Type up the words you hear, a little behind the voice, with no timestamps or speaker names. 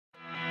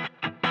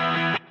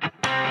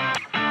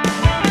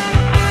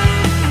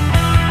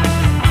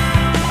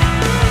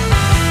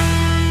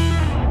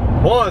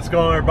What's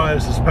going on, everybody?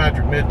 This is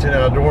Patrick Mid-10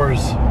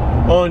 Outdoors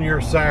on your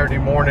Saturday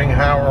morning.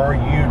 How are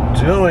you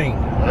doing?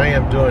 I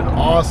am doing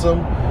awesome.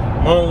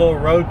 I'm on a little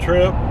road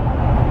trip,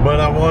 but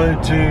I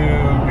wanted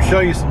to show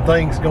you some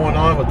things going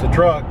on with the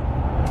truck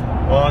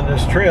on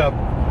this trip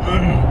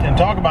and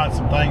talk about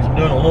some things I'm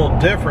doing a little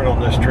different on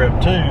this trip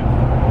too.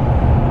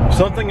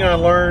 Something I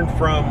learned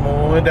from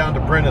when we went down to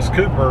Prentice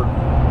Cooper,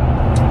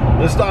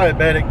 this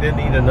diabetic didn't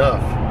eat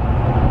enough.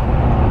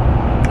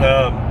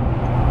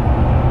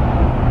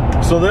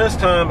 So this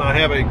time I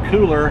have a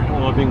cooler, I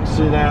don't know if you can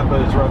see that, but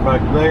it's right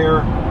back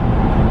there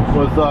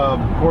with of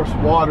course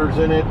waters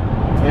in it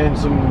and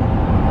some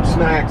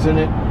snacks in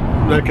it,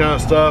 that kind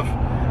of stuff.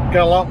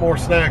 Got a lot more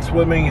snacks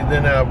with me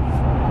than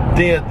I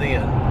did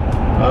then.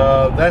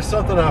 That's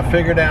something I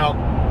figured out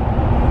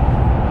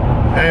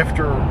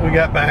after we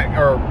got back,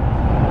 or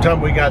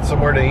time we got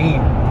somewhere to eat.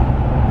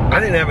 I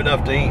didn't have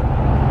enough to eat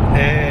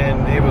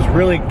and it was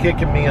really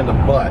kicking me in the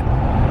butt.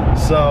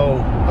 So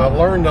I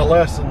learned a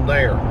lesson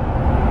there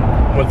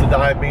with the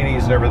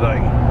diabetes and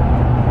everything.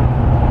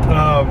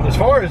 As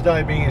far as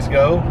diabetes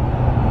go,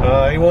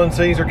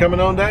 A1Cs are coming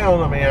on down.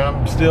 I mean,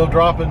 I'm still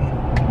dropping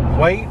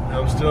weight.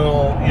 I'm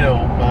still, you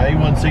know, my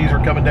A1Cs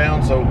are coming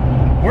down. So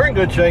we're in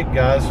good shape,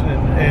 guys.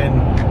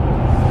 And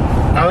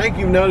I think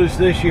you've noticed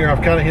this year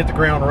I've kind of hit the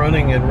ground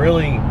running and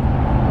really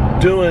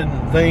doing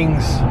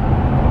things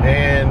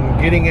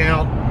and getting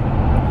out.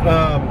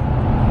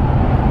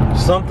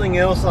 Something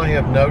else I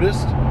have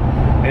noticed,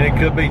 and it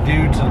could be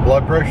due to the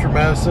blood pressure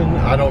medicine,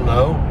 I don't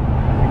know.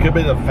 It could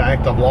be the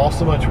fact I've lost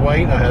so much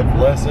weight, I have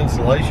less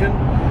insulation.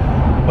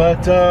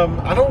 But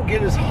I don't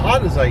get as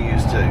hot as I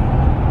used to.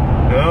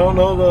 And I don't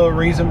know the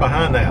reason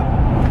behind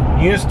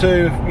that. Used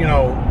to, you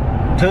know,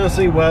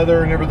 Tennessee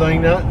weather and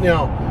everything.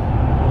 Now,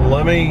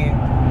 let me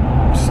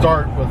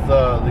start with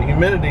the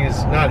humidity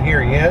is not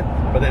here yet,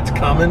 but it's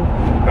coming.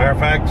 Matter of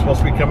fact, it's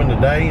supposed to be coming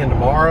today and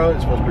tomorrow.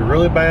 It's supposed to be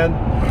really bad.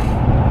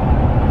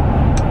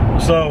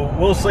 So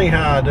we'll see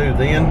how I do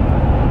then,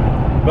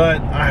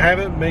 but I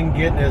haven't been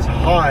getting as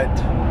hot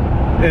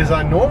as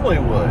I normally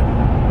would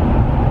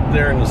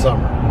during the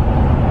summer.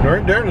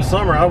 During the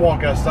summer, I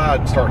walk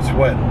outside and start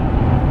sweating.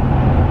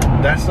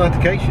 That's not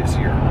the case this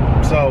year.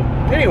 So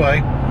anyway,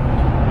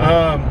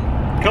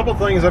 a couple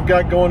things I've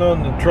got going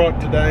on in the truck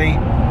today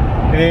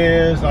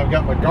is I've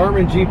got my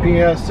Garmin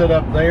GPS set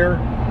up there,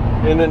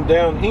 and then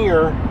down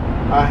here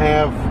I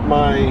have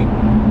my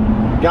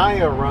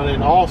Gaia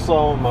running also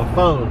on my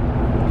phone.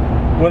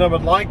 What I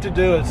would like to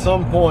do at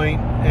some point,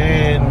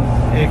 and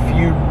if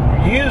you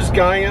use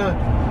Gaia,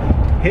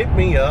 hit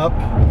me up,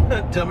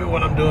 tell me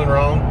what I'm doing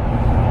wrong.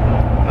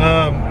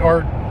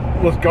 Or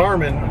with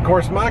Garmin, of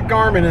course my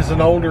Garmin is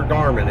an older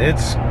Garmin,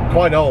 it's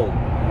quite old.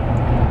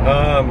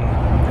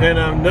 And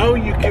I know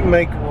you can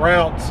make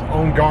routes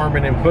on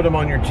Garmin and put them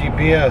on your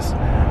GPS,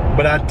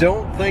 but I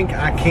don't think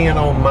I can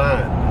on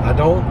mine. I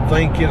don't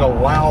think it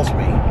allows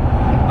me.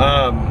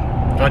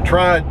 I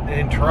tried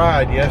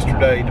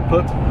yesterday to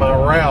put my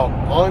route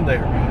on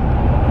there,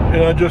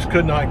 and I just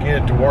could not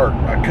get it to work.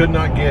 I could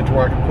not get it to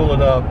where I could pull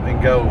it up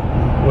and go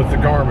with the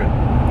Garmin.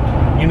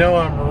 You know,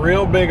 I'm a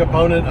real big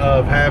opponent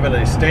of having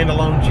a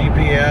standalone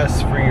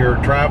GPS for your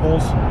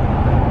travels,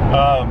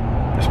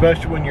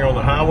 especially when you're on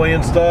the highway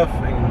and stuff,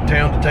 and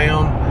town to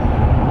town.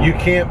 You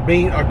can't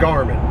beat a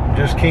Garmin,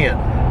 just can't.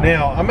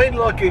 Now, I may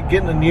look at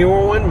getting a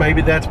newer one.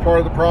 Maybe that's part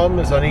of the problem,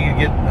 is I need to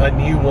get a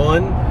new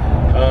one.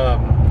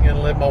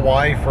 And let my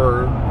wife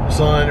or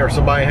son or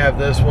somebody have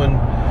this one,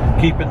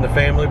 keep it in the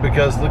family,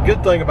 because the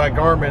good thing about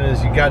Garmin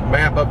is you got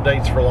map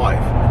updates for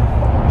life.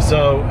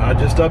 So I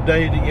just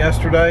updated it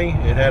yesterday.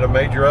 It had a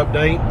major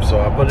update, so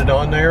I put it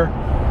on there.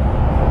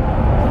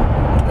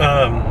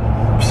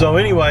 So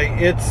anyway,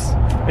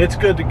 it's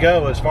good to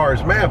go as far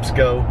as maps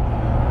go,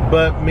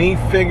 but me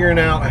figuring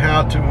out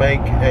how to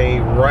make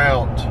a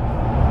route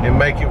and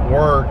make it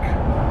work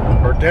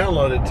or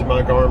download it to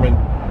my Garmin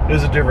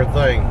is a different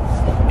thing.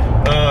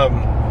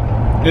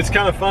 It's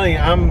kind of funny,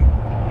 I'm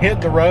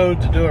hitting the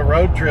road to do a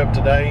road trip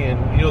today,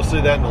 and you'll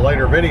see that in a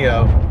later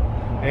video,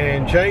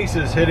 and Chase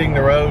is hitting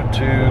the road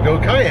to go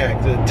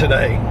kayak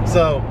today.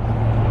 So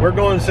we're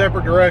going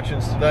separate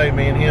directions today,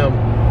 me and him.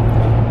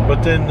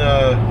 But then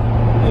the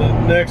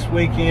next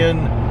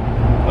weekend,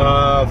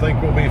 I think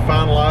we'll be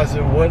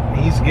finalizing what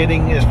he's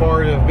getting as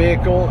far as a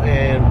vehicle,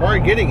 and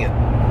probably getting it.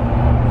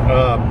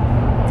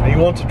 He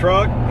wants a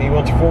truck, he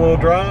wants a four-wheel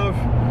drive,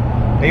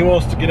 he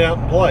wants to get out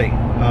and play.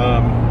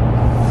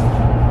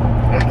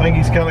 I think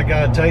he's kind of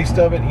got a taste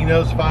of it. He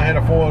knows if I had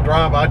a four-wheel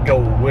drive, I'd go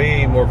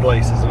way more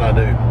places than I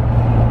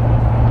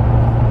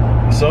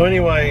do. So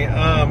anyway,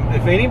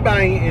 if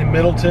anybody in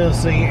Middle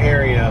Tennessee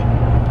area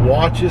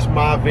watches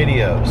my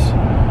videos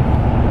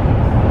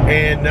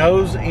and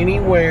knows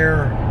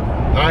anywhere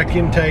I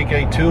can take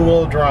a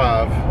two-wheel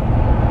drive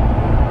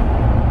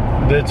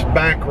that's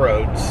back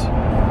roads,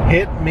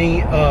 hit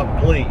me up,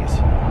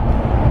 please.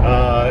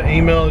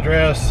 Email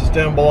address is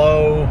down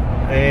below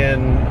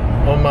and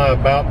on my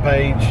about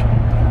page,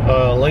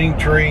 link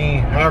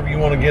tree, however you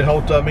want to get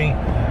hold of me.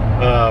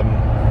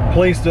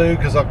 please do,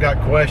 because I've got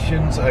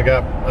questions. I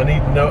need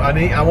to know.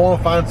 I want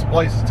to find some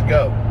places to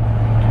go,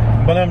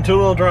 but I'm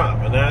two-wheel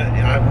drive, and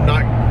I'm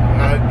not.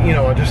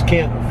 I just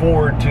can't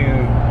afford to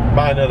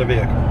buy another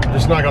vehicle.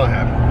 Just not going to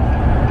happen.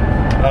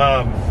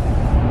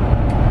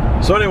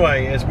 So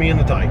anyway, it's me and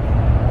the Titan.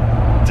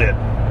 That's it.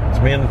 It's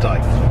me and the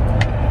Titan.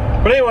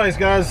 But anyways,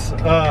 guys,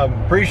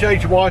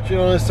 appreciate you watching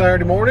on this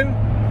Saturday morning.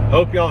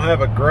 Hope y'all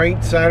have a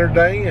great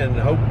Saturday, and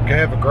hope you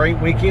have a great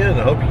weekend.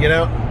 I hope you get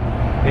out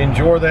and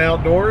enjoy the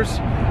outdoors.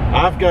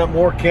 I've got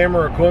more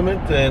camera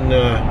equipment than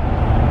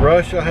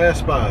Russia has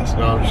spies.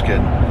 No, I'm just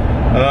kidding.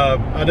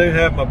 I do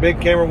have my big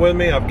camera with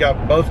me. I've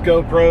got both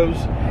GoPros,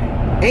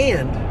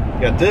 and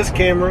got this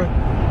camera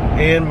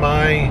and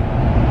my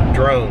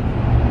drone.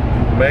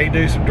 May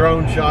do some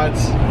drone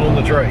shots on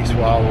the trace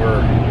while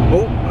we're,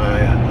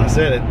 I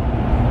said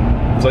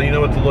it, so you know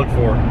what to look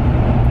for.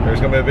 There's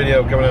gonna be a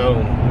video coming out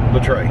on the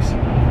trace.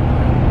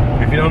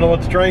 If you don't know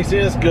what the trace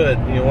is, good,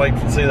 you wait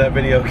to see that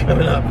video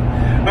coming up.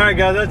 All right,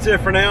 guys, that's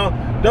it for now.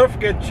 Don't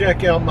forget to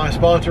check out my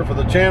sponsor for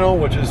the channel,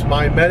 which is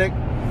Nomadic.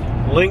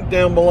 Link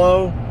down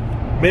below.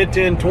 Mid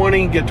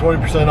 1020, get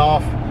 20%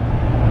 off.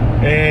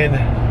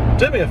 And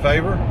do me a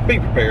favor, be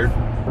prepared.